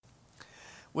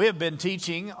We have been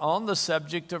teaching on the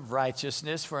subject of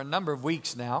righteousness for a number of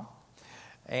weeks now.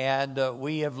 And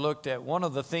we have looked at one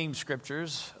of the theme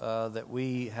scriptures that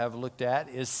we have looked at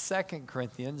is 2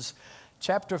 Corinthians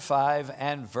chapter 5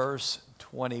 and verse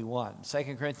 21.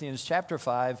 2 Corinthians chapter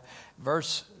 5,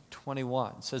 verse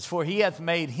 21 says, "For he hath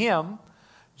made him,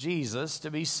 Jesus,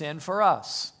 to be sin for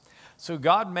us." So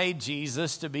God made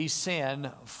Jesus to be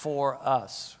sin for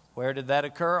us. Where did that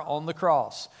occur? On the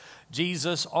cross.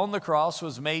 Jesus on the cross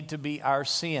was made to be our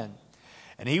sin.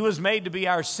 And he was made to be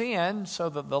our sin so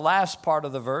that the last part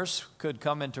of the verse could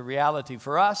come into reality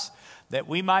for us, that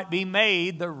we might be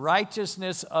made the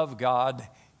righteousness of God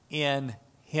in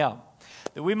him.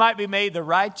 That we might be made the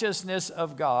righteousness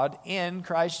of God in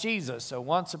Christ Jesus. So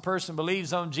once a person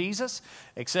believes on Jesus,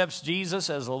 accepts Jesus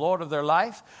as the Lord of their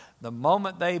life, the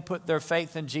moment they put their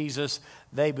faith in Jesus,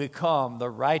 they become the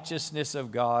righteousness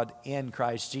of God in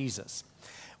Christ Jesus.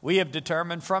 We have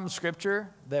determined from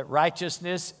Scripture that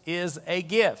righteousness is a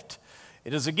gift.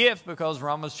 It is a gift because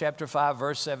Romans chapter 5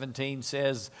 verse 17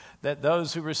 says that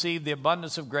those who receive the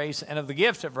abundance of grace and of the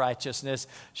gift of righteousness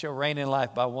shall reign in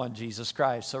life by one Jesus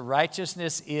Christ. So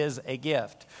righteousness is a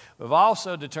gift. We've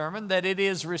also determined that it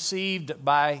is received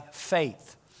by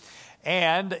faith.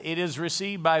 And it is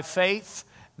received by faith,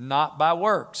 not by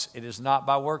works. It is not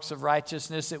by works of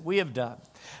righteousness that we have done.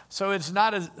 So it's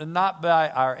not by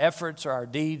our efforts or our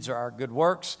deeds or our good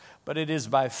works, but it is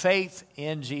by faith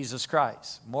in Jesus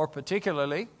Christ. More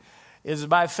particularly, it is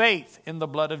by faith in the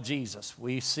blood of Jesus.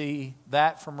 We see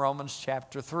that from Romans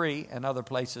chapter 3 and other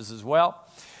places as well.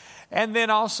 And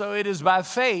then also it is by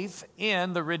faith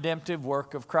in the redemptive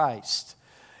work of Christ,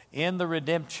 in the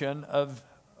redemption of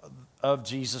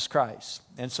Jesus Christ.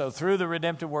 And so through the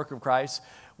redemptive work of Christ,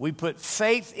 we put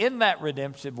faith in that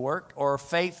redemptive work, or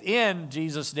faith in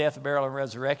Jesus' death, burial, and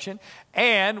resurrection,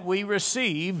 and we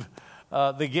receive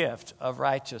the gift of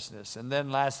righteousness. And then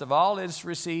last of all, it's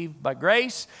received by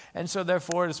grace, and so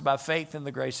therefore it is by faith in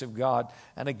the grace of God,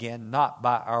 and again, not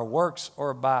by our works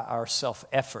or by our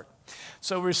self-effort.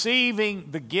 So receiving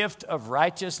the gift of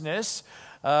righteousness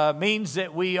means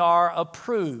that we are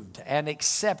approved and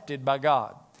accepted by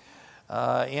God.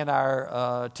 In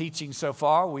our teaching so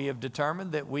far, we have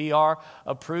determined that we are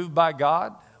approved by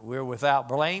God. We're without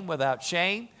blame, without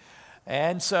shame.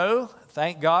 And so,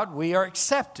 thank God, we are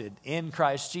accepted in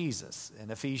Christ Jesus. In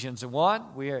Ephesians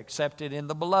 1, we are accepted in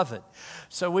the beloved.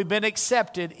 So we've been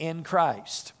accepted in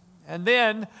Christ. And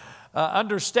then,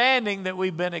 understanding that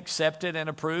we've been accepted and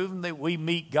approved, and that we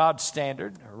meet God's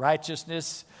standard,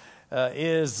 righteousness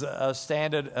is a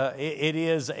standard, it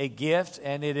is a gift,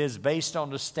 and it is based on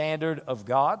the standard of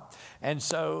God. And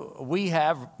so we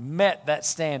have met that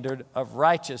standard of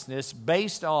righteousness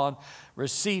based on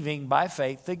receiving by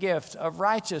faith the gift of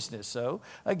righteousness. So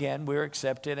again, we're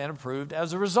accepted and approved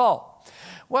as a result.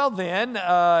 Well then,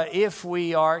 if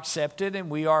we are accepted and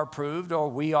we are approved, or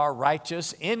we are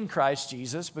righteous in Christ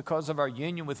Jesus because of our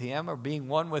union with him or being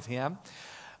one with him,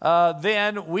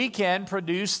 then we can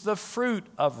produce the fruit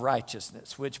of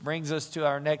righteousness, which brings us to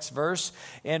our next verse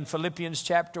in Philippians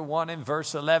chapter 1 and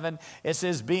verse 11. It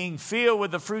says, "Being filled with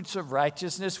the fruits of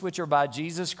righteousness, which are by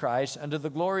Jesus Christ, unto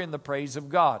the glory and the praise of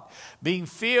God." Being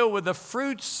filled with the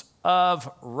fruits of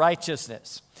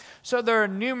righteousness. So there are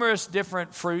numerous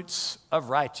different fruits of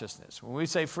righteousness. When we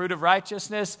say fruit of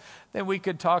righteousness, then we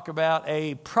could talk about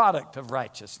a product of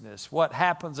righteousness, what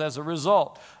happens as a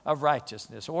result of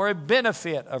righteousness, or a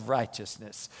benefit of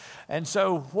righteousness. And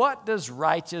so what does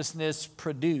righteousness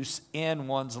produce in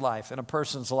one's life, in a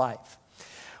person's life?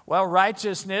 Well,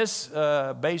 righteousness,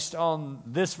 based on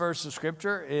this verse of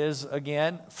Scripture, is,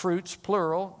 again, fruits,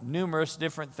 plural, numerous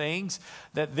different things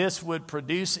that this would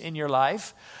produce in your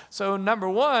life. So, number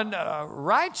one,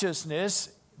 righteousness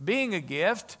being a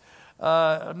gift,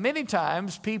 many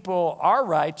times people are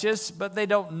righteous, but they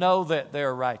don't know that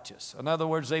they're righteous. In other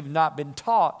words, they've not been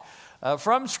taught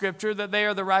from Scripture that they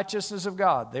are the righteousness of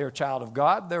God. They're a child of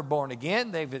God. They're born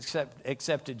again. They've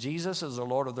accepted Jesus as the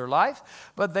Lord of their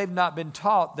life, but they've not been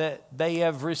taught that they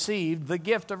have received the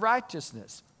gift of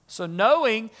righteousness. So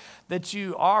knowing that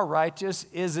you are righteous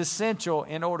is essential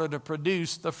in order to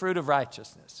produce the fruit of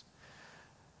righteousness.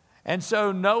 And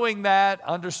so knowing that,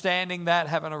 understanding that,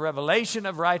 having a revelation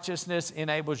of righteousness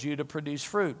enables you to produce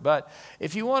fruit. But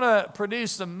if you want to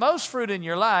produce the most fruit in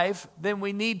your life, then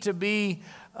we need to be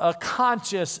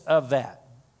conscious of that.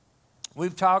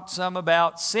 We've talked some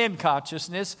about sin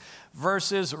consciousness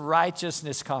versus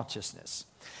righteousness consciousness.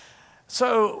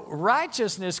 So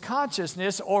righteousness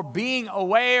consciousness, or being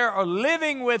aware or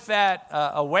living with that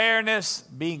awareness,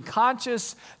 being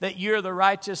conscious that you're the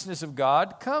righteousness of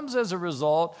God, comes as a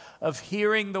result of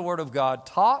hearing the Word of God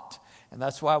taught And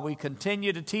that's why we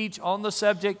continue to teach on the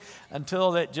subject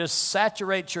until it just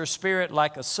saturates your spirit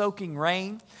like a soaking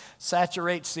rain,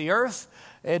 saturates the earth,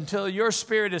 until your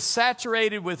spirit is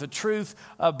saturated with the truth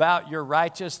about your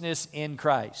righteousness in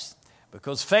Christ.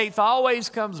 Because faith always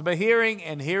comes by hearing,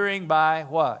 and hearing by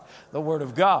what? The Word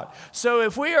of God. So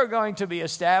if we are going to be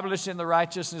established in the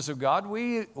righteousness of God,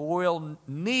 we will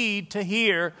need to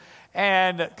hear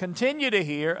and continue to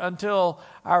hear until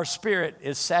our spirit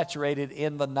is saturated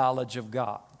in the knowledge of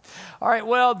God. All right,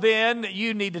 well then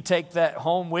you need to take that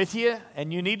home with you,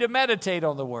 and you need to meditate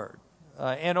on the Word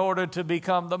in order to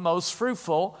become the most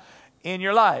fruitful in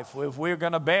your life. If we're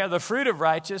going to bear the fruit of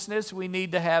righteousness, we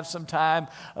need to have some time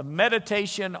of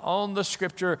meditation on the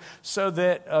Scripture so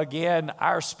that, again,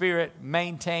 our spirit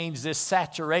maintains this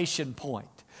saturation point.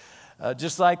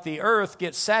 Just like the earth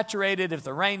gets saturated, if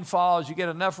the rain falls, you get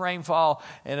enough rainfall,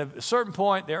 and at a certain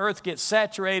point, the earth gets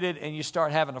saturated and you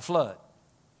start having a flood.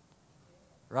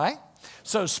 Right?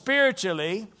 So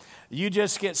spiritually, you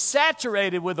just get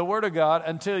saturated with the Word of God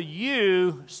until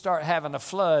you start having a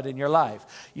flood in your life.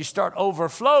 You start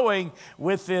overflowing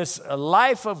with this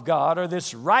life of God or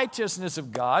this righteousness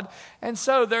of God. And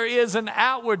so there is an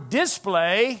outward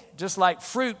display, just like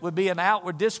fruit would be an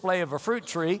outward display of a fruit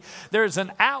tree. There's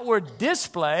an outward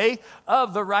display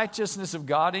of the righteousness of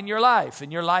God in your life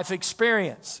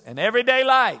experience, and everyday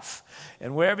life.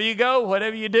 And wherever you go,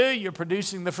 whatever you do, you're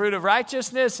producing the fruit of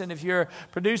righteousness. And if you're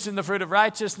producing the fruit of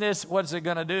righteousness, what's it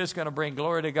going to do? It's going to bring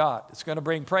glory to God. It's going to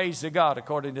bring praise to God,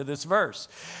 according to this verse.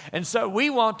 And so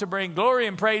we want to bring glory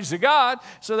and praise to God,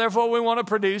 so therefore we want to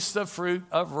produce the fruit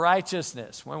of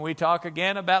righteousness. When we talk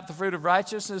again about the fruit of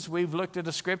righteousness, we've looked at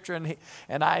a scripture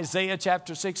in Isaiah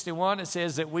chapter 61. It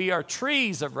says that we are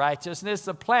trees of righteousness,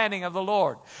 the planting of the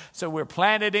Lord. So we're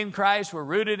planted in Christ. We're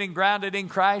rooted and grounded in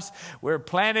Christ. We're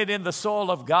planted in the soil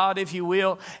of God, if you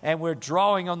will, and we're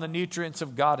drawing on the nutrients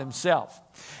of God Himself.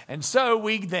 And so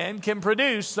we then can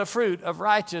produce the fruit of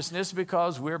righteousness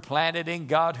because we're planted in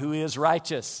God who is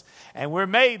righteous. And we're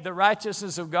made the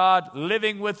righteousness of God,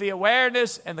 living with the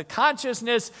awareness and the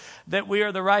consciousness that we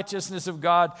are the righteousness of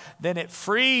God. Then it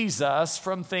frees us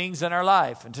from things in our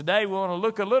life. And today we want to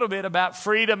look a little bit about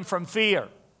freedom from fear.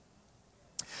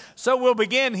 So we'll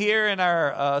begin here in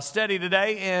our study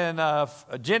today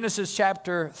in Genesis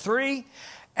chapter 3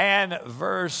 and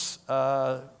verse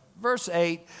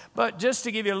 8. But just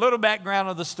to give you a little background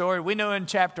of the story, we know in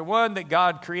chapter 1 that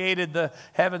God created the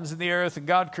heavens and the earth, and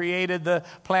God created the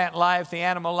plant life, the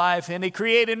animal life, and He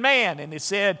created man. And it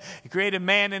said He created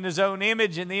man in His own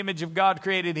image. In the image of God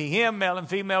created He him, male and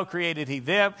female created He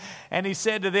them. And He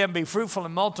said to them, be fruitful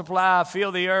and multiply,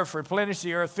 fill the earth, replenish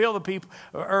the earth, fill the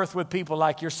earth with people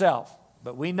like yourself.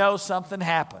 But we know something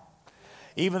happened.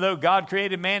 Even though God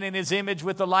created man in His image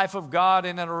with the life of God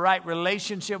and in a right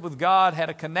relationship with God, had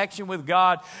a connection with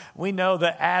God, we know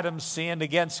that Adam sinned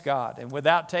against God. And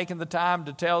without taking the time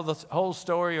to tell the whole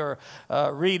story or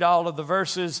read all of the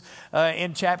verses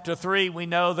in chapter 3, we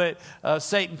know that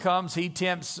Satan comes, he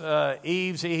tempts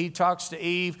Eve, he talks to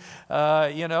Eve,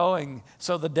 and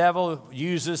so the devil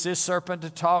uses this serpent to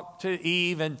talk to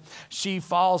Eve, and she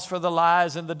falls for the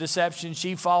lies and the deception.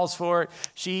 She falls for it.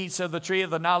 She eats of the tree of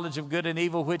the knowledge of good and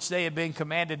evil, which they had been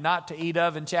commanded not to eat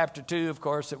of in chapter 2. Of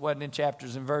course, it wasn't in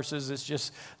chapters and verses. It's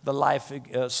just the life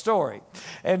story.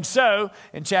 And so,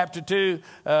 in chapter 2,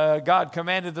 God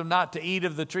commanded them not to eat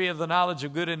of the tree of the knowledge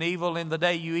of good and evil. In the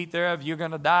day you eat thereof, you're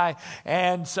going to die.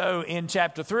 And so, in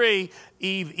chapter 3,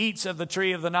 Eve eats of the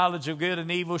tree of the knowledge of good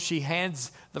and evil. She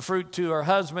hands the fruit to her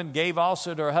husband, gave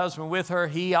also to her husband with her.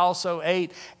 He also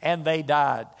ate, and they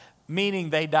died, meaning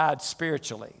they died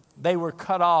spiritually. They were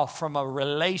cut off from a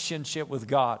relationship with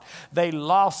God. They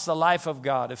lost the life of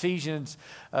God. Ephesians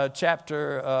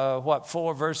chapter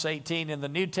 4, verse 18 in the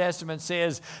New Testament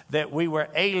says that we were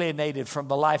alienated from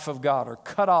the life of God, or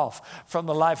cut off from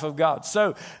the life of God.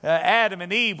 So Adam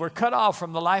and Eve were cut off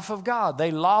from the life of God.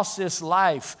 They lost this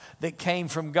life that came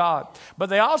from God. But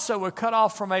they also were cut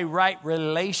off from a right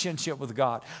relationship with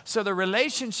God. So the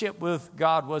relationship with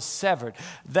God was severed.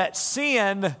 That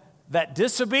sin, that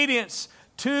disobedience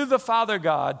to the Father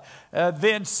God,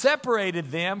 then separated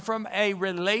them from a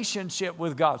relationship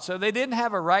with God. So they didn't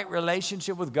have a right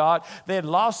relationship with God. They had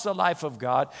lost the life of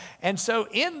God. And so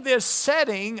in this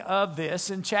setting of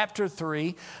this, in chapter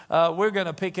 3, we're going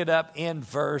to pick it up in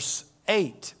verse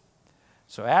 8.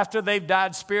 So after they've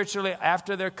died spiritually,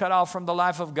 after they're cut off from the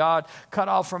life of God, cut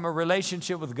off from a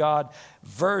relationship with God,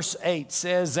 verse 8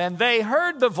 says, and they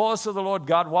heard the voice of the Lord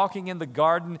God walking in the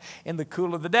garden in the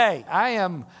cool of the day. I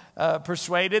am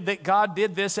persuaded that God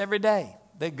did this every day,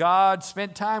 that God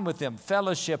spent time with them,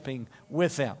 fellowshipping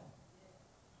with them.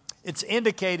 It's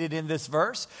indicated in this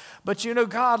verse. But you know,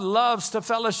 God loves to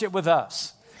fellowship with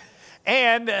us.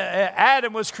 And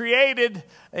Adam was created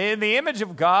in the image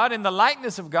of God, in the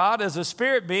likeness of God, as a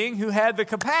spirit being who had the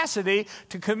capacity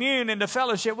to commune and to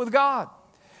fellowship with God.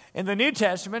 In the New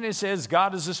Testament, it says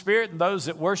God is a spirit, and those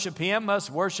that worship him must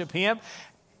worship him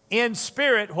in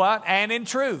spirit, what? And in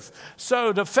truth.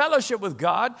 So to fellowship with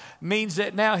God means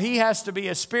that now he has to be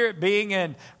a spirit being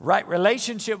in right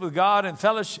relationship with God and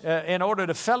fellowship, in order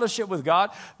to fellowship with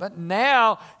God. But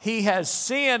now he has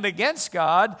sinned against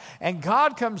God, and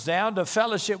God comes down to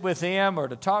fellowship with him or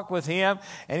to talk with him.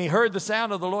 And he heard the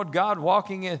sound of the Lord God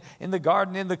walking in the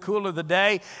garden in the cool of the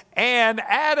day. And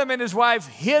Adam and his wife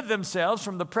hid themselves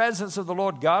from the presence of the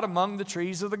Lord God among the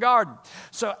trees of the garden.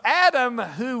 So Adam,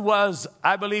 who was,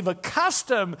 I believe,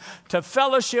 accustomed to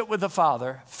fellowship with the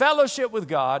Father, fellowship with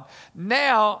God,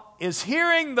 now is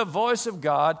hearing the voice of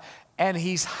God, and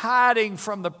he's hiding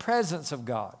from the presence of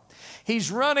God.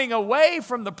 He's running away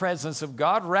from the presence of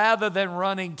God rather than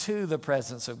running to the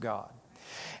presence of God.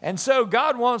 And so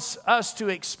God wants us to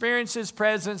experience his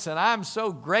presence, and I'm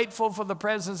so grateful for the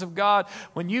presence of God.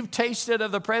 When you've tasted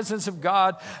of the presence of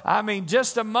God, I mean,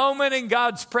 just a moment in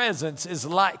God's presence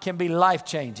can be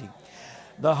life-changing.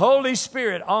 The Holy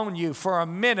Spirit on you for a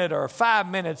minute or 5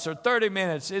 minutes or 30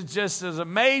 minutes is just an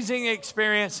amazing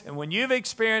experience. And when you've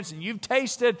experienced and you've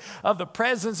tasted of the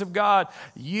presence of God,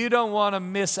 you don't want to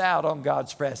miss out on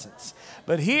God's presence.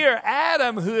 But here,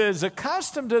 Adam, who is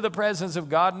accustomed to the presence of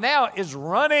God, now is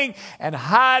running and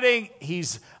hiding.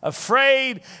 He's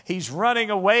afraid. He's running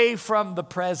away from the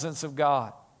presence of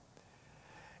God.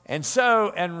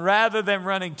 And rather than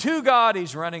running to God,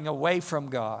 he's running away from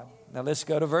God. Now let's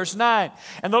go to verse 9.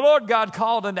 And the Lord God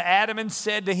called unto Adam and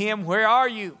said to him, where are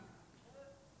you?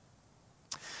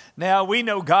 Now we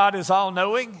know God is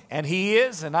all-knowing, and he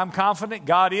is, and I'm confident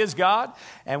God is God.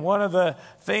 And one of the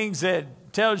things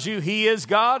that tells you he is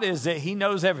God is that he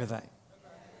knows everything.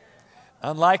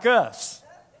 Unlike us.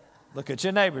 Look at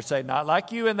your neighbor, say, not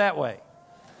like you in that way.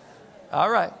 All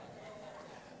right.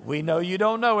 We know you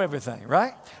don't know everything,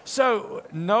 right? So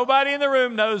nobody in the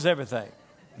room knows everything.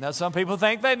 Now, some people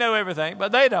think they know everything,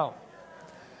 but they don't.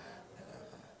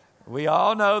 We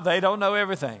all know they don't know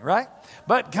everything, right?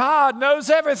 But God knows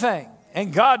everything,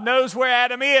 and God knows where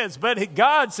Adam is. But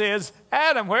God says,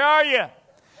 Adam, where are you?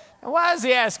 And why is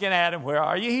he asking Adam, where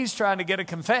are you? He's trying to get a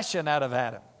confession out of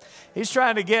Adam. He's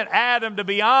trying to get Adam to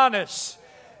be honest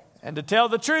and to tell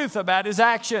the truth about his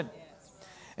action.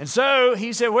 And so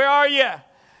he said, where are you?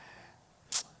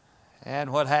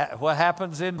 And what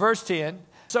happens in verse 10?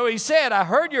 So he said, I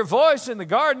heard your voice in the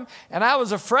garden, and I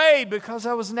was afraid because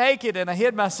I was naked and I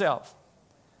hid myself.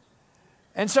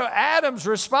 And so Adam's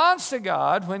response to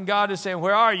God, when God is saying,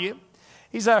 where are you?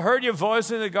 He said, I heard your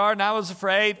voice in the garden, I was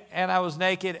afraid, and I was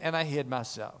naked and I hid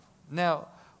myself. Now,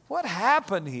 what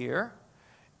happened here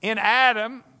in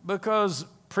Adam, because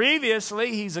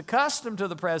previously he's accustomed to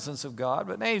the presence of God,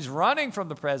 but now he's running from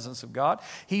the presence of God.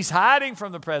 He's hiding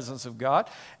from the presence of God,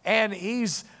 and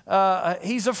he's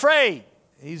afraid.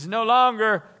 He's no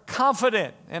longer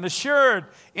confident and assured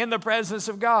in the presence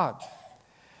of God.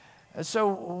 And so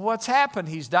what's happened?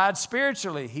 He's died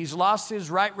spiritually. He's lost his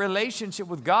right relationship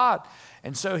with God.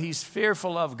 And so he's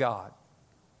fearful of God.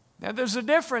 Now there's a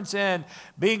difference in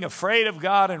being afraid of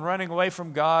God and running away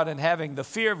from God and having the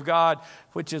fear of God,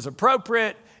 which is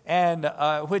appropriate and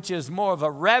which is more of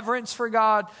a reverence for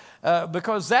God,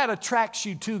 because that attracts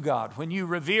you to God. When you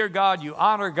revere God, you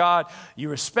honor God, you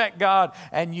respect God,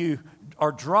 and you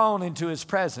are drawn into his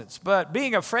presence. But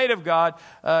being afraid of God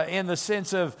in the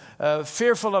sense of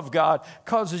fearful of God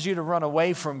causes you to run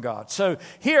away from God. So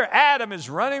here Adam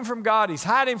is running from God. He's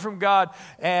hiding from God.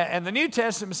 And the New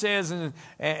Testament says in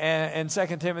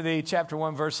 2 Timothy chapter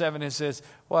 1 verse 7, it says,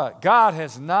 what? God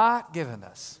has not given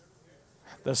us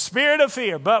the spirit of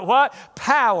fear, but what?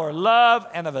 Power, love,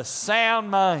 and of a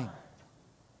sound mind.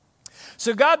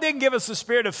 So God didn't give us the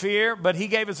spirit of fear, but he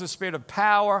gave us a spirit of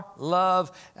power,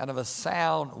 love, and of a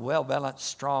sound, well-balanced,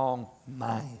 strong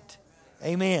mind.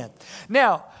 Amen.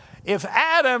 Now, if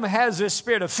Adam has this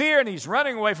spirit of fear and he's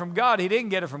running away from God, he didn't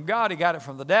get it from God, he got it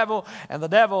from the devil. And the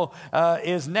devil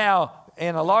is now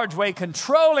in a large way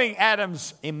controlling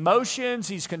Adam's emotions.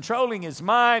 He's controlling his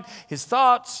mind, his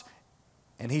thoughts,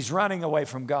 and he's running away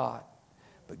from God.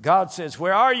 But God says,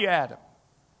 where are you, Adam?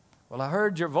 Well, I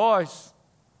heard your voice.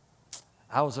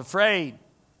 I was afraid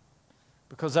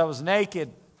because I was naked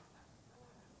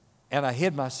and I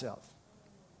hid myself.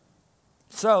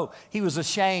 So he was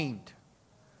ashamed.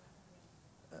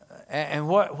 And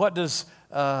what does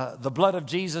the blood of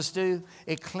Jesus do?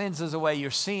 It cleanses away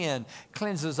your sin,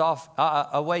 cleanses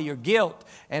away your guilt,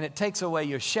 and it takes away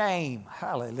your shame.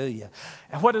 Hallelujah.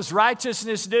 And what does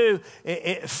righteousness do?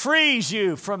 It frees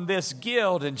you from this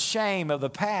guilt and shame of the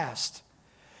past,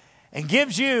 and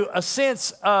gives you a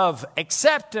sense of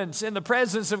acceptance in the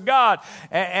presence of God,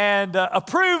 and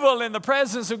approval in the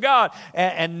presence of God,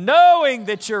 and knowing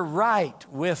that you're right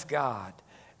with God,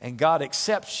 and God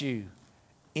accepts you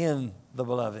in the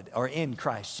beloved, or in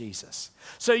Christ Jesus.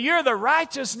 So you're the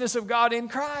righteousness of God in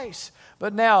Christ.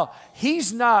 But now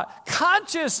he's not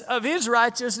conscious of his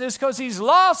righteousness because he's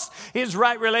lost his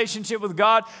right relationship with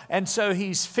God. And so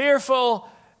he's fearful,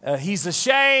 he's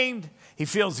ashamed, he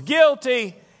feels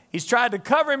guilty. He's tried to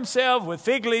cover himself with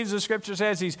fig leaves, the scripture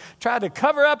says. He's tried to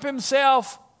cover up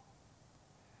himself.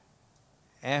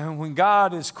 And when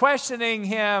God is questioning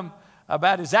him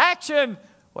about his action,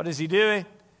 what is he doing?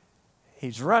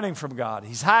 He's running from God.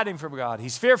 He's hiding from God.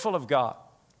 He's fearful of God.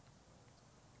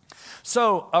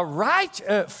 So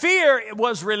fear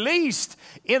was released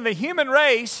in the human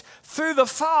race through the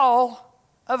fall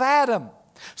of Adam.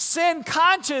 Sin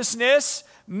consciousness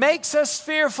makes us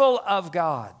fearful of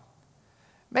God,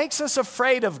 makes us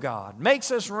afraid of God,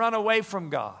 makes us run away from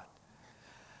God.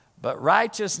 But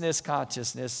righteousness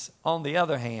consciousness, on the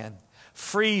other hand,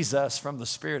 frees us from the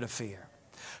spirit of fear.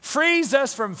 Frees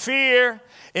us from fear.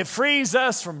 It frees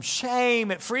us from shame.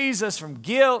 It frees us from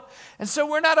guilt. And so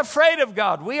we're not afraid of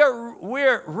God.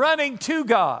 We're running to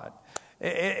God.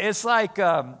 It's like,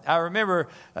 I remember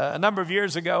a number of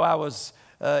years ago, I was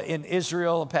in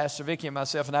Israel, and Pastor Vicki and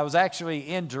myself, and I was actually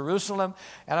in Jerusalem,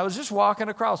 and I was just walking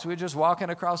across. We were just walking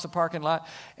across the parking lot,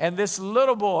 and this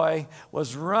little boy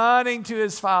was running to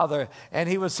his father, and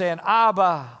he was saying,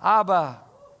 Abba, Abba,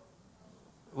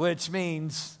 which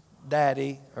means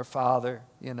daddy or father,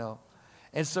 you know.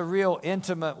 It's a real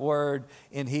intimate word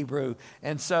in Hebrew.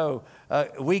 And so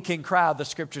we can cry, the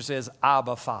scripture says,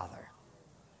 Abba, Father,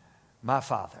 my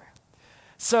Father.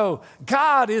 So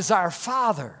God is our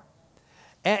Father,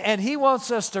 and he wants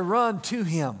us to run to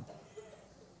him.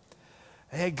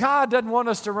 God doesn't want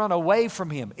us to run away from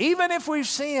him. Even if we've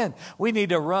sinned, we need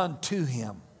to run to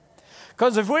him.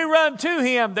 Because if we run to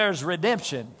him, there's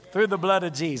redemption through the blood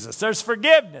of Jesus. There's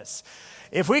forgiveness.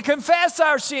 If we confess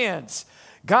our sins,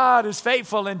 God is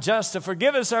faithful and just to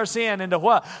forgive us our sin and to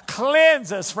what?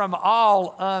 Cleanse us from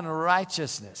all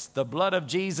unrighteousness. The blood of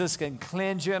Jesus can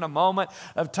cleanse you in a moment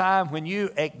of time when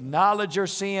you acknowledge your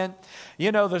sin.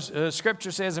 You know, the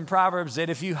scripture says in Proverbs that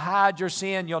if you hide your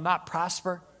sin, you'll not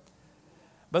prosper.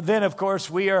 But then, of course,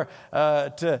 the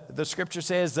scripture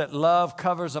says that love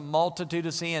covers a multitude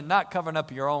of sin, not covering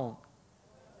up your own.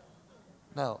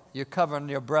 No, you're covering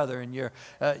your brother, and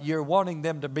you're wanting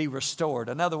them to be restored.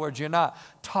 In other words, you're not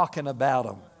talking about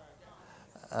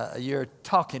them. You're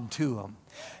talking to them.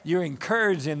 You're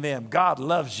encouraging them. God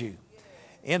loves you.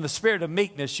 In the spirit of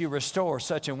meekness, you restore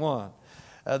such a one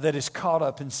that is caught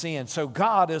up in sin. So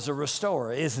God is a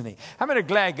restorer, isn't he? How many are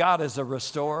glad God is a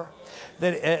restorer?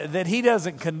 That he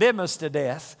doesn't condemn us to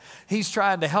death. He's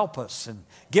trying to help us and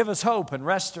give us hope and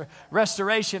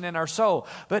restoration in our soul.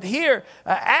 But here,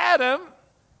 Adam,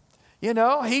 you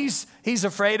know, he's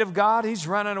afraid of God. He's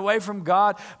running away from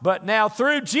God. But now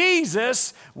through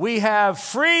Jesus, we have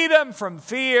freedom from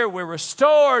fear. We're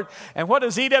restored. And what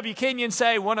does E.W. Kenyon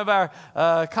say? One of our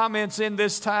comments in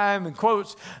this time and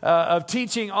quotes of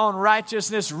teaching on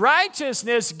righteousness.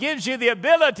 Righteousness gives you the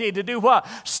ability to do what?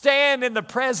 Stand in the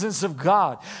presence of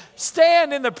God.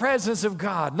 Stand in the presence of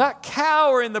God. Not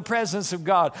cower in the presence of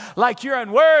God like you're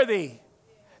unworthy.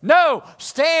 No,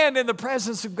 stand in the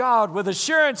presence of God with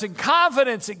assurance and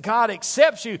confidence that God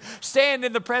accepts you. Stand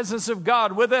in the presence of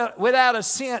God without a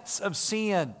sense of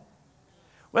sin,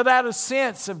 without a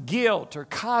sense of guilt or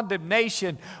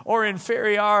condemnation or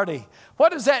inferiority.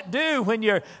 What does that do when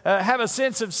you have a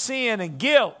sense of sin and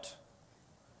guilt?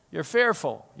 You're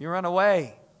fearful. You run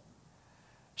away.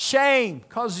 Shame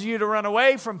causes you to run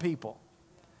away from people.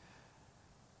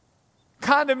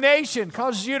 Condemnation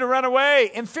causes you to run away.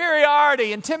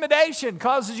 Inferiority, intimidation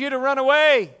causes you to run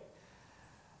away.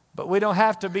 But we don't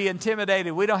have to be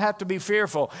intimidated. We don't have to be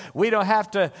fearful. We don't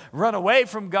have to run away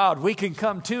from God. We can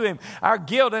come to him. Our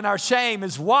guilt and our shame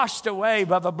is washed away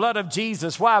by the blood of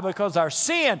Jesus. Why? Because our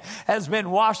sin has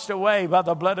been washed away by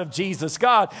the blood of Jesus.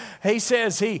 God, he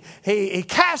says he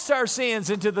cast our sins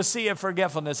into the sea of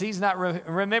forgetfulness. He's not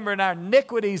remembering our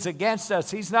iniquities against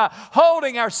us. He's not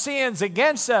holding our sins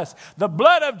against us. The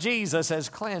blood of Jesus has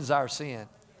cleansed our sin.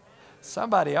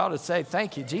 Somebody ought to say,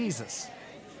 thank you, Jesus.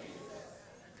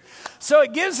 So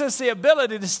it gives us the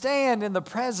ability to stand in the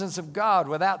presence of God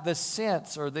without this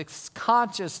sense or this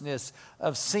consciousness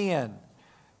of sin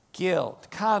guilt,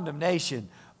 condemnation,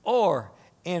 or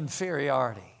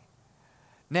inferiority.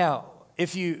 Now,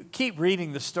 if you keep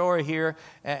reading the story here,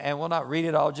 and we'll not read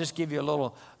it all, just give you a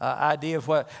little idea of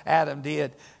what Adam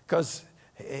did, because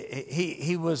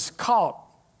he was caught,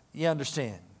 you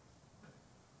understand.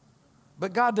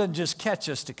 But God doesn't just catch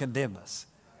us to condemn us.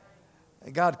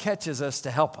 God catches us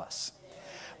to help us.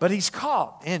 But he's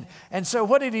caught. And so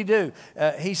what did he do?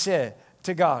 He said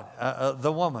to God,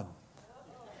 the woman.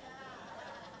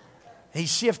 He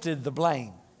shifted the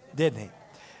blame, didn't he?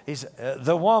 He said,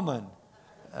 the woman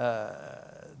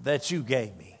that you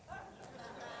gave me.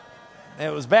 And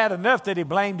it was bad enough that he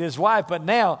blamed his wife, but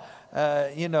now,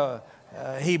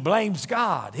 he blames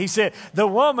God. He said, the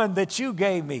woman that you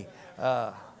gave me,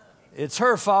 it's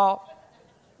her fault.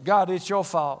 God, it's your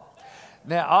fault.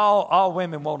 Now, all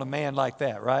women want a man like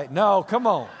that, right? No, come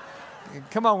on.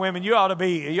 Come on, women. You ought to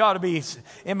be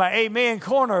in my amen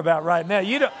corner about right now.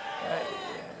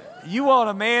 You want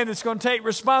a man that's going to take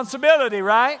responsibility,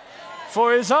 right?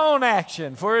 For his own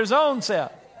action, for his own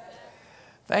self.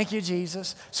 Thank you,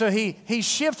 Jesus. So he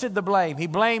shifted the blame. He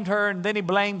blamed her, and then he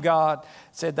blamed God.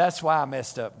 Said, that's why I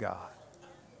messed up, God.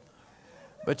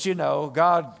 But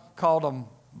God called them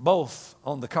both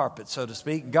on the carpet, so to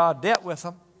speak. God dealt with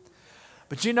them.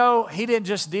 But he didn't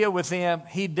just deal with them.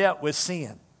 He dealt with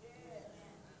sin.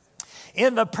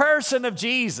 In the person of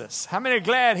Jesus. How many are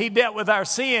glad he dealt with our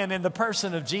sin in the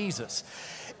person of Jesus?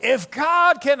 If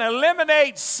God can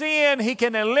eliminate sin, he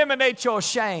can eliminate your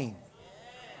shame.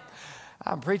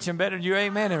 I'm preaching better than you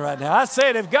amening right now. I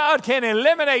said if God can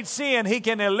eliminate sin, he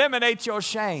can eliminate your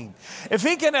shame. If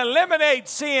he can eliminate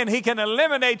sin, he can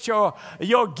eliminate your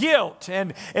guilt.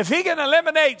 And if he can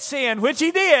eliminate sin, which he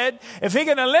did, if he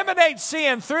can eliminate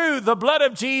sin through the blood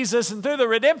of Jesus and through the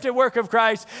redemptive work of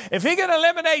Christ, if he can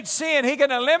eliminate sin, he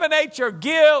can eliminate your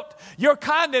guilt, your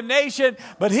condemnation,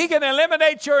 but he can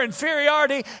eliminate your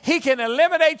inferiority. He can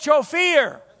eliminate your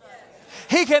fear.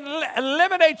 He can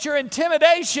eliminate your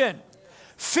intimidation.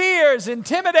 Fear is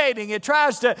intimidating. It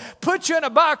tries to put you in a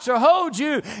box or hold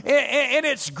you in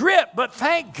its grip. But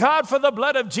thank God for the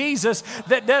blood of Jesus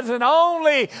that doesn't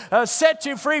only set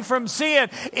you free from sin,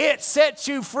 it sets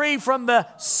you free from the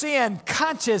sin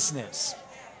consciousness.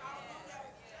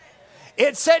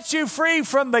 It sets you free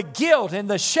from the guilt and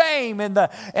the shame and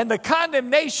the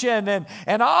condemnation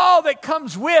and all that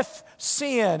comes with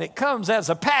sin. It comes as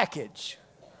a package.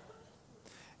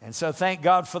 And so thank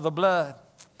God for the blood.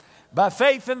 By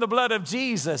faith in the blood of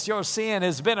Jesus, your sin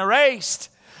has been erased.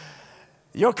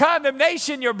 Your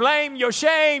condemnation, your blame, your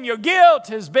shame, your guilt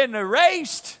has been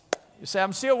erased. You say,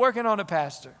 I'm still working on it,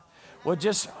 Pastor. Well,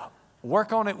 just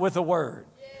work on it with the Word.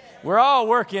 We're all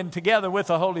working together with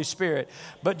the Holy Spirit.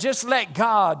 But just let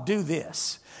God do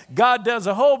this. God does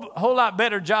a whole lot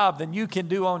better job than you can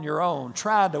do on your own,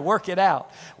 trying to work it out,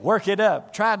 work it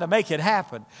up, trying to make it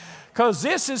happen. Because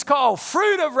this is called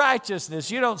fruit of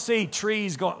righteousness. You don't see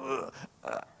trees going,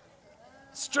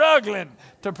 struggling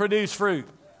to produce fruit.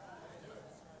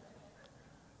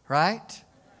 Right?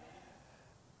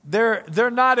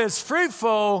 They're not as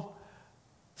fruitful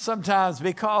sometimes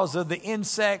because of the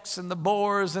insects and the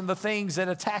borers and the things that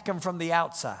attack them from the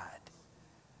outside.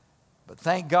 But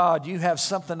thank God you have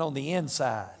something on the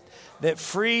inside that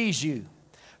frees you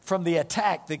from the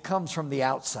attack that comes from the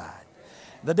outside.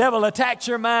 The devil attacks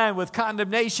your mind with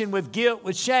condemnation, with guilt,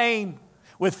 with shame,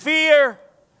 with fear.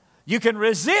 You can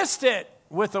resist it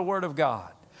with the Word of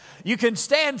God. You can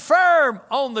stand firm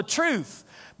on the truth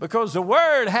because the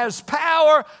Word has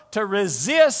power to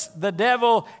resist the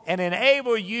devil and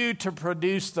enable you to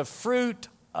produce the fruit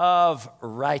of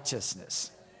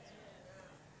righteousness.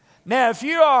 Now, if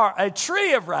you are a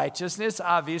tree of righteousness,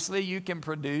 obviously you can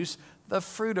produce the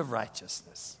fruit of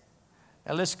righteousness.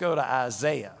 Now, let's go to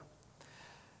Isaiah.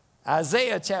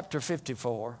 Isaiah chapter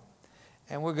 54,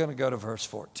 and we're going to go to verse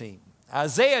 14.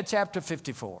 Isaiah chapter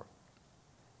 54.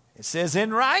 It says,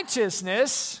 in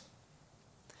righteousness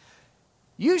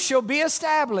you shall be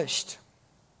established.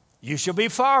 You shall be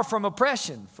far from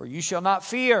oppression, for you shall not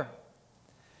fear.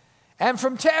 And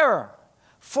from terror,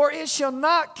 for it shall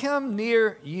not come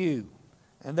near you.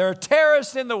 And there are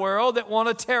terrorists in the world that want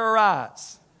to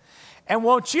terrorize and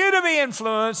want you to be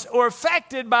influenced or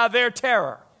affected by their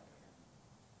terror.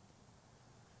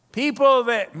 People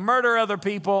that murder other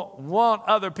people want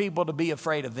other people to be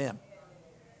afraid of them.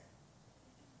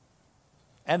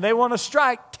 And they want to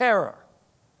strike terror.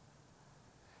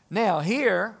 Now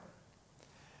here,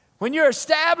 when you're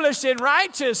established in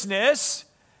righteousness,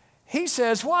 he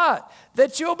says what?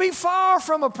 That you'll be far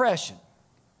from oppression.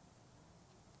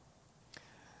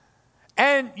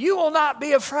 And you will not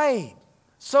be afraid.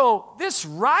 So this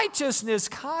righteousness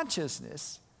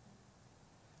consciousness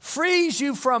frees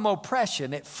you from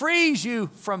oppression. It frees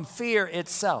you from fear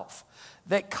itself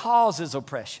that causes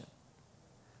oppression.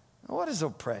 What is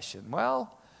oppression?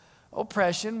 Well,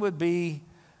 oppression would be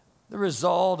the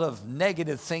result of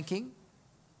negative thinking,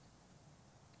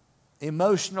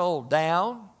 emotional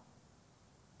down.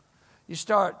 You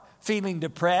start feeling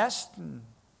depressed and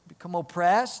become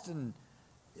oppressed, and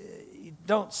you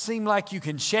don't seem like you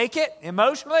can shake it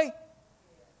emotionally,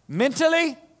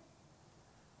 mentally.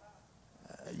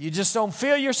 You just don't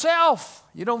feel yourself.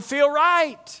 You don't feel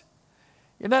right.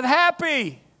 You're not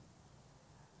happy.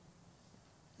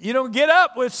 You don't get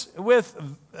up with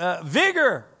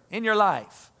vigor in your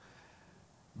life.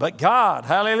 But God,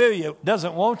 hallelujah,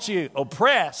 doesn't want you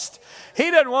oppressed. He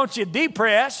doesn't want you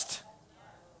depressed.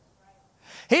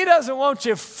 He doesn't want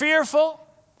you fearful.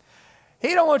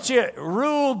 He don't want you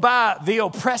ruled by the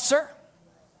oppressor.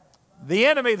 The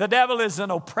enemy, the devil, is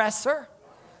an oppressor.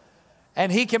 And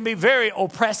he can be very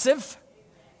oppressive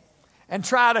and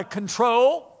try to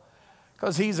control,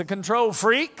 because he's a control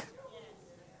freak.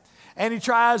 And he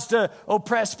tries to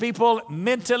oppress people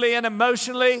mentally and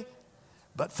emotionally.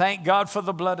 But thank God for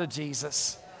the blood of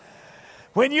Jesus.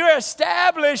 When you're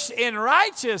established in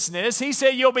righteousness, he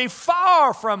said, you'll be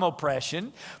far from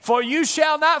oppression, for you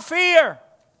shall not fear.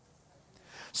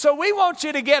 So we want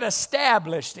you to get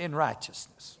established in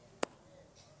righteousness.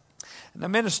 And the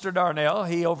minister Darnell,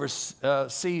 he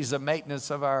oversees the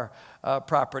maintenance of our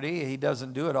property. He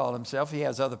doesn't do it all himself. He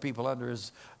has other people under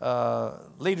his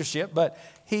leadership, but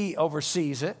he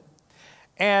oversees it.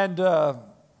 And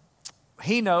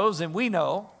he knows, and we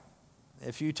know,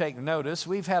 if you take notice,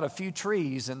 we've had a few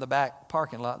trees in the back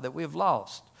parking lot that we've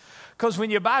lost. Because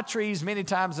when you buy trees many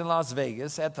times in Las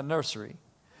Vegas at the nursery,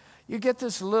 you get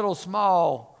this little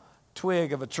small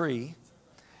twig of a tree,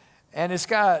 and it's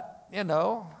got,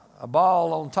 a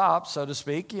ball on top, so to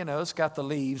speak. It's got the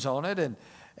leaves on it,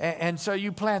 and so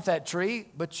you plant that tree,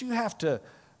 but you have to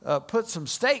put some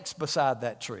stakes beside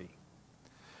that tree.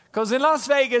 Because in Las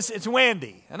Vegas, it's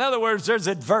windy. In other words, there's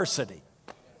adversity.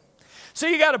 So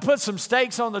you got to put some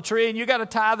stakes on the tree, and you got to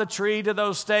tie the tree to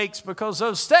those stakes, because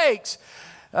those stakes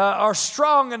are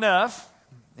strong enough,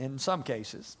 in some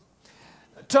cases,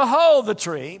 to hold the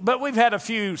tree. But we've had a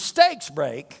few stakes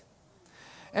break,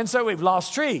 and so we've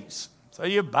lost trees. So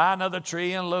you buy another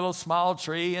tree, and a little small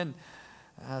tree, and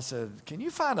I said, can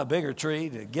you find a bigger tree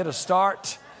to get a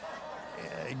start,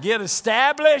 get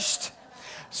established?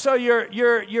 So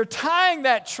you're tying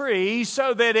that tree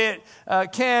so that it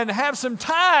can have some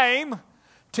time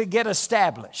to get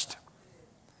established.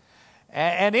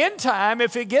 And in time,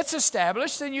 if it gets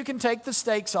established, then you can take the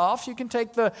stakes off. You can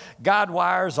take the guide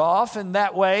wires off. And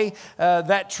that way,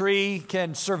 that tree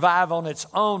can survive on its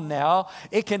own now.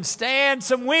 It can stand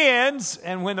some winds.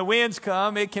 And when the winds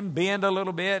come, it can bend a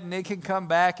little bit. And it can come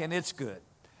back, and it's good.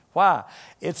 Why?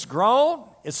 It's grown.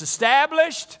 It's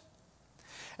established.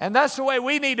 And that's the way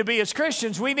we need to be as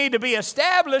Christians. We need to be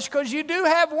established, because you do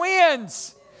have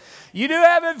winds. You do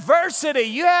have adversity.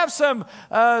 You have some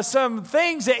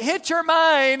things that hit your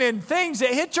mind and things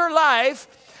that hit your life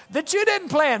that you didn't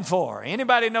plan for.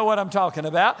 Anybody know what I'm talking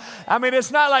about? I mean,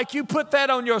 it's not like you put that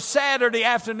on your Saturday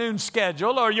afternoon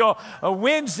schedule or your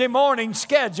Wednesday morning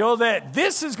schedule that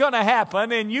this is going to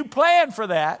happen and you plan for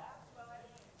that.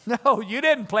 No, you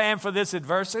didn't plan for this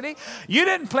adversity. You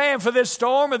didn't plan for this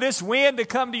storm or this wind to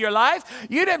come to your life.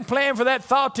 You didn't plan for that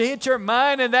thought to hit your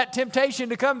mind and that temptation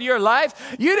to come to your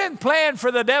life. You didn't plan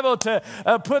for the devil to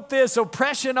put this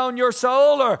oppression on your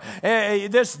soul or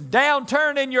this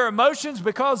downturn in your emotions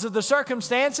because of the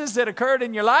circumstances that occurred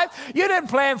in your life. You didn't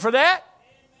plan for that.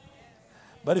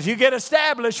 But if you get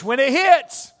established, when it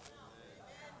hits,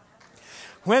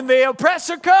 when the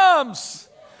oppressor comes,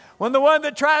 when the one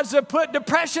that tries to put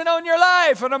depression on your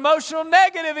life, an emotional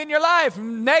negative in your life,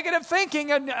 negative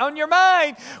thinking on your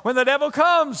mind, when the devil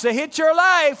comes to hit your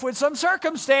life with some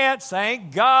circumstance,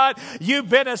 thank God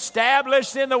you've been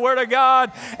established in the Word of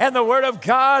God, and the Word of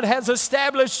God has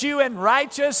established you in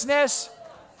righteousness.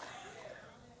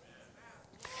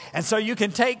 And so you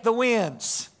can take the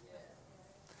winds.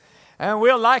 And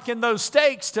we'll liken those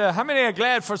stakes to, how many are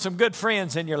glad for some good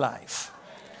friends in your life?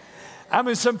 I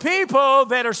mean, some people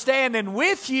that are standing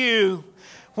with you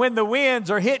when the winds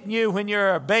are hitting you, when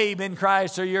you're a babe in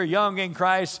Christ or you're young in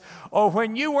Christ, or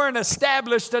when you weren't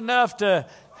established enough to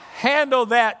handle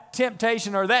that that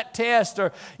temptation or that test,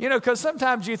 or, because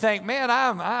sometimes you think, man,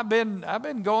 I've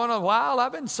been going a while.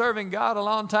 I've been serving God a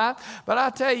long time. But I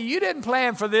tell you, you didn't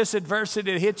plan for this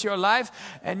adversity to hit your life,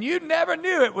 and you never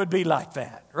knew it would be like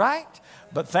that, right?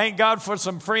 But thank God for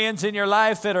some friends in your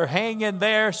life that are hanging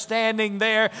there, standing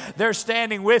there. They're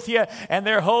standing with you, and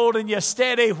they're holding you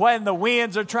steady when the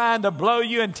winds are trying to blow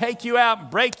you and take you out and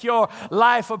break your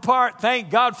life apart. Thank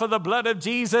God for the blood of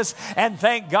Jesus, and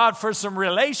thank God for some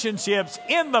relationships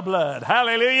in the blood.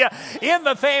 Hallelujah. In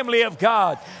the family of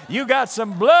God. You got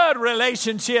some blood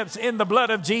relationships in the blood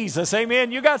of Jesus.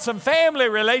 Amen. You got some family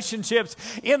relationships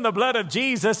in the blood of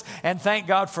Jesus, and thank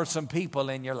God for some people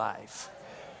in your life.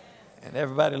 And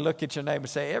everybody look at your neighbor and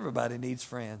say, everybody needs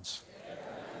friends.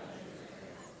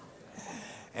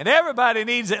 And everybody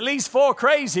needs at least 4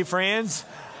 crazy friends.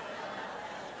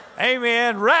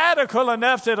 Amen. Radical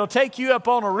enough that it'll take you up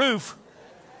on a roof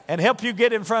and help you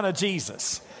get in front of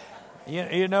Jesus.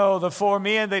 You know, the 4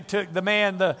 men, they took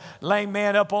the lame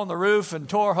man up on the roof and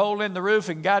tore a hole in the roof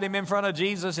and got him in front of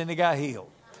Jesus, and he got healed.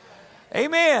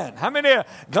 Amen. How many are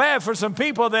glad for some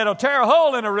people that'll tear a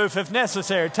hole in a roof if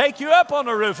necessary, take you up on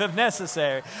the roof if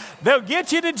necessary? They'll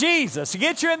get you to Jesus,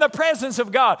 get you in the presence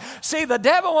of God. See, the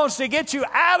devil wants to get you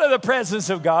out of the presence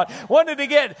of God, wanted to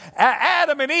get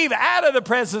Adam and Eve out of the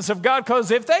presence of God, because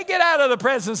if they get out of the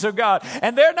presence of God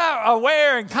and they're not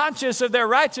aware and conscious of their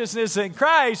righteousness in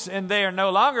Christ, and they are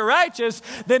no longer righteous,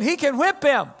 then he can whip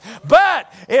them.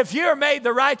 But if you're made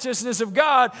the righteousness of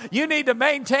God, you need to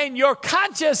maintain your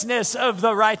consciousness of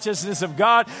the righteousness of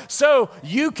God, so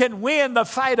you can win the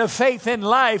fight of faith in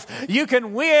life. You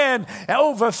can win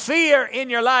over fear in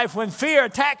your life. When fear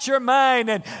attacks your mind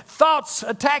and thoughts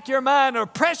attack your mind, or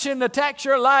oppression attacks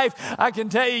your life, I can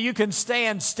tell you, you can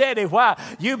stand steady. Why?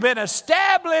 You've been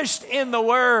established in the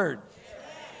word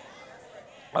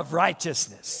of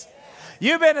righteousness.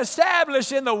 You've been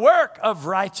established in the work of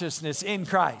righteousness in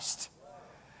Christ.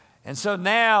 And so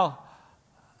now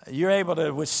you're able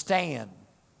to withstand.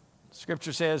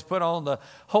 Scripture says, put on the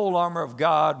whole armor of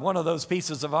God. One of those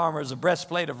pieces of armor is a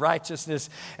breastplate of righteousness,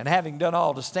 and having done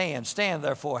all to stand. Stand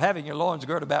therefore, having your loins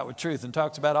girded about with truth, and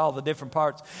talks about all the different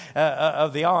parts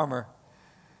of the armor.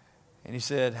 And he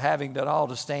said, having done all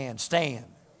to stand, stand.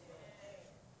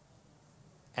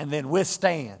 And then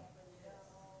withstand.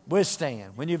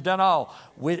 Withstand. When you've done all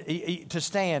to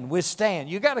stand, withstand.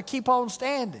 You got to keep on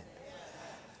standing.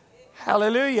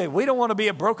 Hallelujah. We don't want to be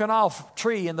a broken off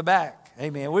tree in the back.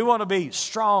 Amen. We want to be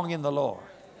strong in the Lord.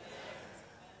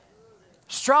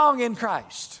 Strong in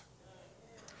Christ.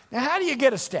 Now, how do you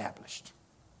get established?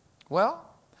 Well,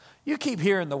 you keep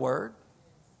hearing the word.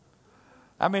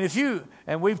 I mean,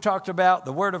 and we've talked about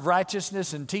the word of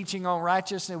righteousness and teaching on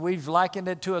righteousness. We've likened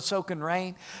it to a soaking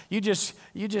rain. You just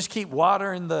keep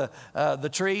watering the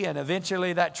tree, and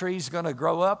eventually that tree's going to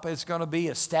grow up. It's going to be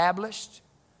established,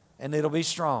 and it'll be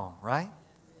strong, right?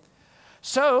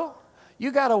 So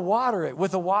you got to water it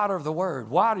with the water of the word.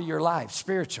 Water your life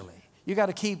spiritually. You got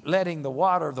to keep letting the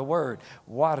water of the word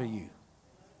water you.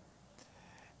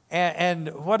 And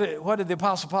what did the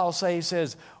Apostle Paul say? He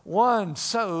says, one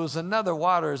sows, another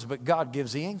waters, but God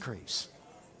gives the increase.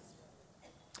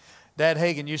 Dad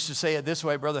Hagin used to say it this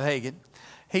way, Brother Hagin.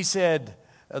 He said,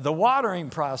 the watering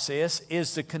process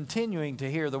is the continuing to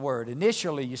hear the word.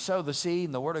 Initially, you sow the seed,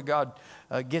 and the word of God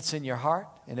gets in your heart,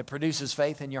 and it produces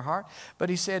faith in your heart. But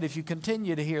he said, if you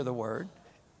continue to hear the word,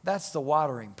 that's the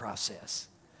watering process.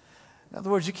 In other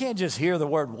words, you can't just hear the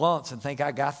word once and think,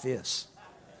 I got this.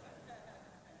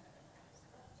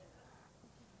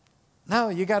 No,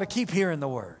 you got to keep hearing the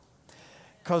word.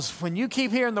 Because when you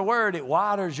keep hearing the word, it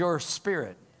waters your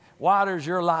spirit, waters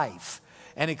your life,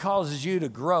 and it causes you to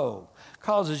grow,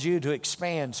 causes you to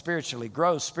expand spiritually,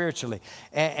 grow spiritually.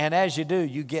 And as you do,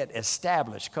 you get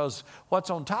established, because what's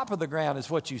on top of the ground is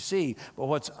what you see, but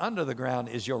what's under the ground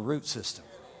is your root system.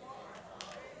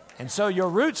 And so your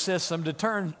root system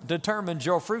determines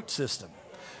your fruit system.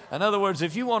 In other words,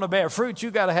 if you want to bear fruit,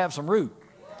 you got to have some root.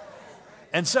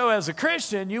 And so as a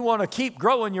Christian, you want to keep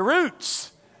growing your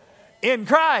roots in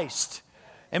Christ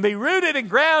and be rooted and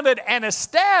grounded and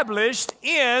established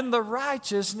in the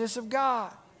righteousness of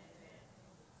God.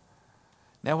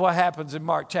 Now, what happens in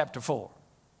Mark chapter 4?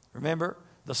 Remember,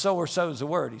 the sower sows the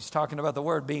word. He's talking about the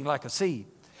word being like a seed.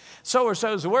 Sower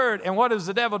sows the word, and what does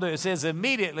the devil do? It says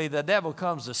immediately the devil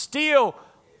comes to steal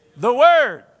the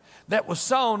word that was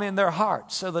sown in their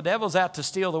hearts. So the devil's out to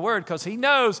steal the word, because he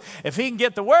knows if he can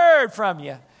get the word from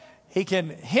you, he can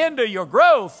hinder your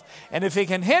growth. And if he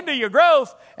can hinder your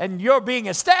growth and you're being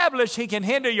established, he can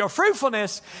hinder your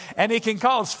fruitfulness, and he can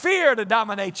cause fear to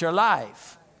dominate your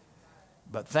life.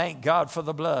 But thank God for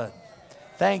the blood.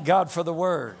 Thank God for the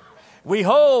word. We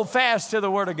hold fast to the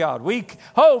Word of God. We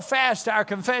hold fast to our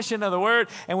confession of the Word,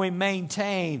 and we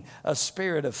maintain a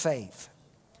spirit of faith.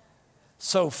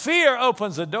 So fear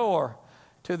opens the door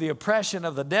to the oppression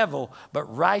of the devil, but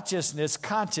righteousness,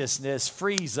 consciousness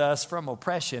frees us from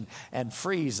oppression and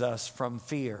frees us from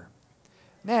fear.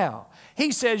 Now,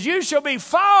 he says, you shall be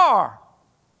far.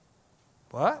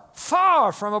 What?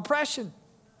 Far from oppression.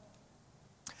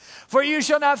 For you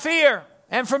shall not fear,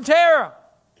 and from terror.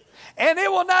 And it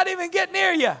will not even get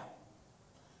near you. It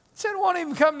said it won't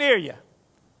even come near you.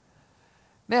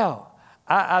 Now,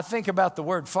 I think about the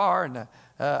word far, and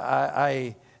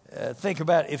I think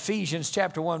about Ephesians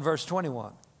chapter 1, verse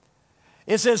 21.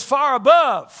 It says far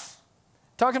above,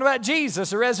 talking about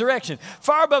Jesus, the resurrection,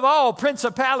 far above all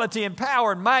principality and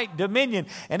power and might, dominion,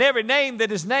 and every name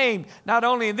that is named, not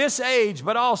only in this age,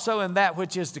 but also in that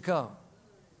which is to come.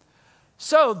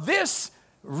 So this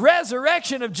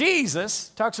resurrection of Jesus,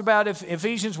 talks about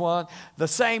Ephesians 1, the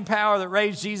same power that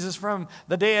raised Jesus from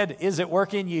the dead is at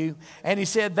work in you. And he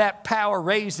said that power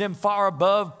raised him far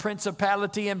above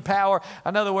principality and power.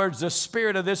 In other words, the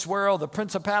spirit of this world, the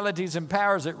principalities and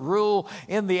powers that rule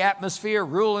in the atmosphere,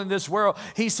 rule in this world.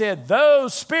 He said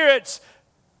those spirits,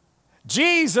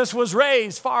 Jesus was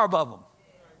raised far above them.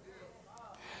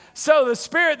 So the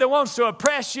spirit that wants to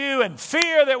oppress you, and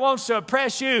fear that wants to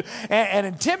oppress you, and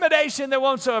intimidation that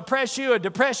wants to oppress you or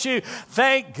depress you,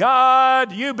 thank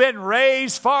God you've been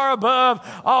raised far above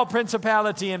all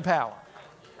principality and power.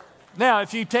 Now,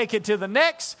 if you take it to the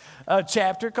next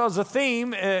chapter, because the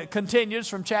theme continues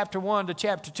from chapter 1 to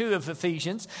chapter 2 of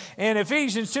Ephesians. In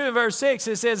Ephesians 2 and verse 6,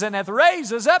 it says, and hath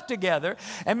raised us up together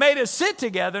and made us sit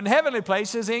together in heavenly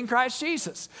places in Christ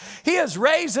Jesus. He has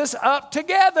raised us up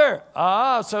together.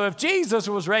 So if Jesus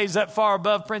was raised up far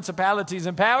above principalities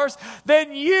and powers,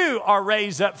 then you are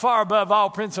raised up far above all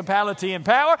principality and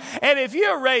power. And if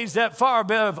you're raised up far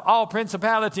above all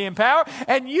principality and power,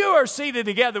 and you are seated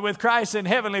together with Christ in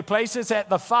heavenly places at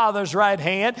the Father's right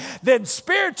hand, then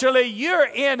spiritually you're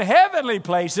in heavenly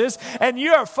places, and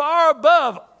you're far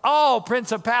above all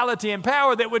principality and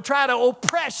power that would try to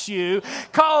oppress you,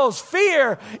 cause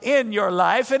fear in your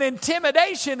life and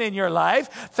intimidation in your life.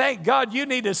 Thank God you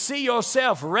need to see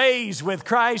yourself raised with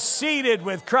Christ, seated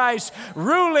with Christ,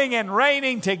 ruling and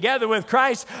reigning together with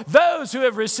Christ. Those who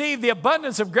have received the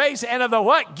abundance of grace and of the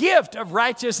what? Gift of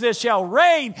righteousness shall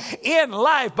reign in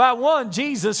life by one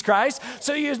Jesus Christ.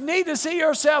 So you need to see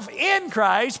yourself in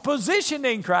Christ, positioned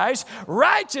in Christ,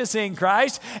 righteous in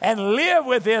Christ, and live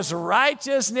with this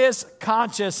righteousness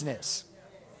consciousness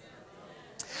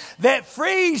that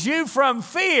frees you from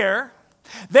fear,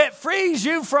 that frees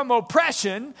you from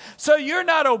oppression. So you're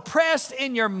not oppressed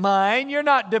in your mind. You're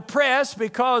not depressed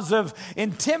because of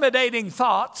intimidating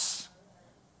thoughts,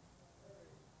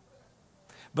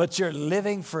 but you're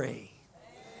living free.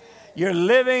 You're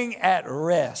living at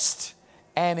rest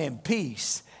and in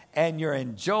peace, and you're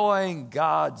enjoying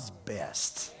God's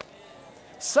best.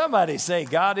 Somebody say,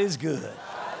 God is good.